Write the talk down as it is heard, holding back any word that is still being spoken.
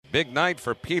big night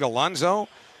for Pete Alonso,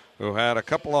 who had a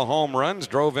couple of home runs,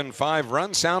 drove in 5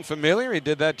 runs. Sound familiar? He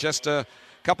did that just a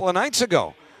couple of nights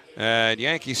ago at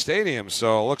Yankee Stadium.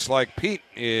 So it looks like Pete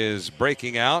is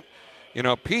breaking out. You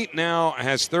know, Pete now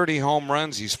has 30 home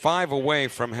runs. He's 5 away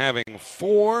from having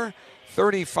 4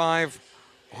 35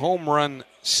 home run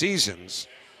seasons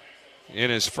in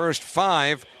his first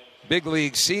 5 big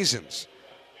league seasons.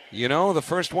 You know, the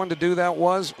first one to do that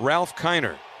was Ralph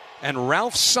Kiner. And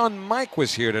Ralph's son Mike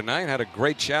was here tonight, had a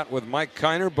great chat with Mike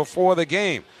Kiner before the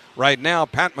game. Right now,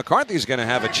 Pat McCarthy is going to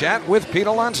have a chat with Pete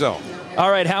Alonso. All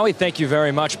right, Howie, thank you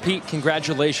very much. Pete,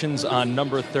 congratulations on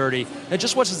number 30. And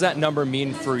just what does that number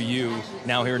mean for you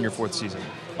now here in your 4th season?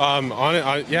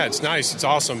 Yeah, it's nice. It's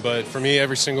awesome. But for me,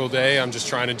 every single day, I'm just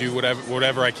trying to do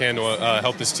whatever I can to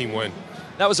help this team win.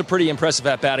 That was a pretty impressive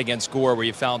at-bat against Gore where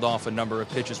you fouled off a number of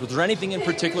pitches. Was there anything in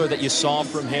particular that you saw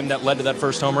from him that led to that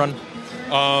first home run?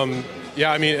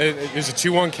 Yeah, I mean, it was a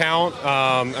 2-1 count.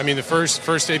 I mean, the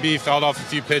first AB fouled off a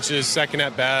few pitches. Second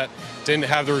at-bat didn't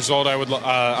have the result I would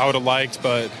have liked,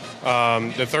 but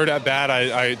the third at-bat,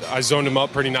 I zoned him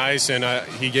up pretty nice, and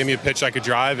he gave me a pitch I could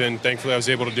drive, and thankfully I was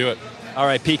able to do it. All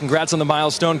right, Pete, congrats on the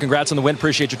milestone. Congrats on the win.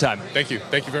 Appreciate your time. Thank you.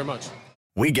 Thank you very much.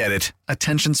 We get it.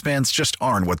 Attention spans just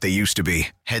aren't what they used to be.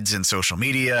 Heads in social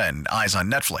media and eyes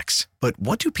on Netflix. But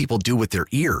what do people do with their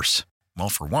ears? Well,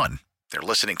 for one, they're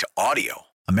listening to audio.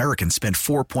 Americans spend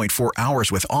 4.4 hours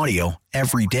with audio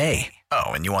every day.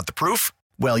 Oh, and you want the proof?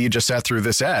 Well, you just sat through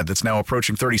this ad that's now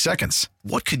approaching 30 seconds.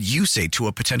 What could you say to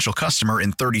a potential customer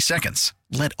in 30 seconds?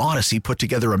 Let Odyssey put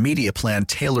together a media plan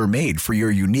tailor-made for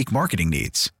your unique marketing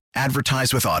needs.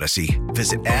 Advertise with Odyssey.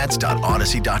 Visit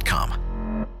ads.odyssey.com.